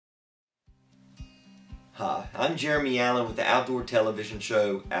Hi, I'm Jeremy Allen with the outdoor television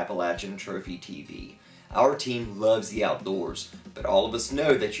show Appalachian Trophy TV. Our team loves the outdoors, but all of us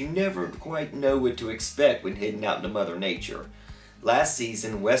know that you never quite know what to expect when heading out into Mother Nature. Last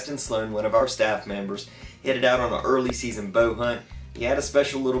season, Weston Sloan, one of our staff members, headed out on an early season bow hunt. He had a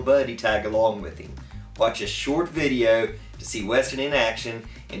special little buddy tag along with him. Watch a short video to see Weston in action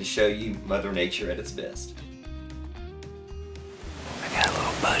and to show you Mother Nature at its best. I got a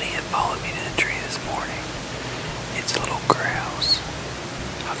little buddy that followed me to the tree this morning. It's a little grouse.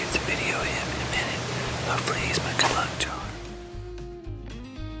 I'll get some video of him in a minute. Hopefully he's my good luck charm.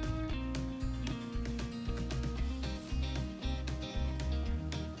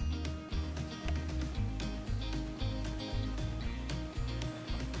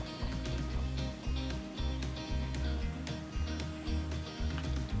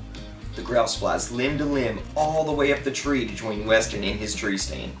 The grouse flies limb to limb all the way up the tree to join Weston in his tree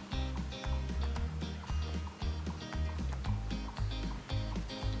stand.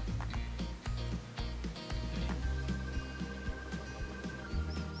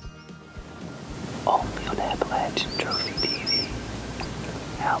 Only on Appalachian Trophy TV.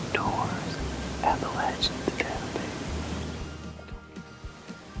 Outdoors. Appalachian Trophy.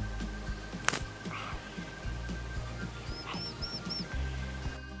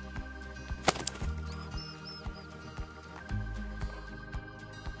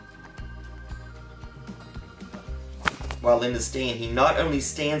 While in the stand, he not only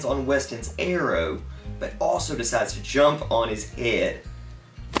stands on Weston's arrow, but also decides to jump on his head.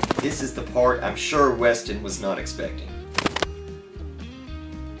 This is the part I'm sure Weston was not expecting.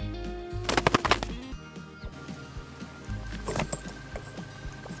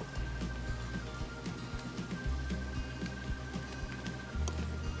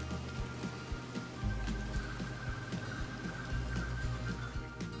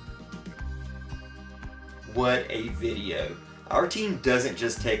 What a video. Our team doesn't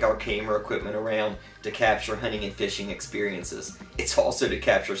just take our camera equipment around to capture hunting and fishing experiences. It's also to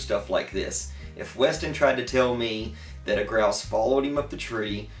capture stuff like this. If Weston tried to tell me that a grouse followed him up the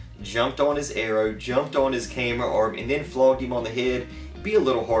tree, jumped on his arrow, jumped on his camera arm, and then flogged him on the head, it'd be a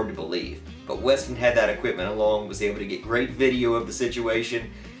little hard to believe. But Weston had that equipment along, was able to get great video of the situation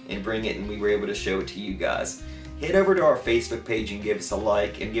and bring it, and we were able to show it to you guys. Head over to our Facebook page and give us a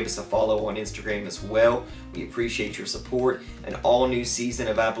like and give us a follow on Instagram as well. We appreciate your support. An all-new season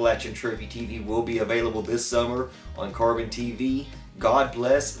of Appalachian Trophy TV will be available this summer on Carbon TV. God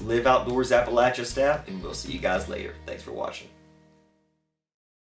bless, live outdoors Appalachia staff, and we'll see you guys later. Thanks for watching.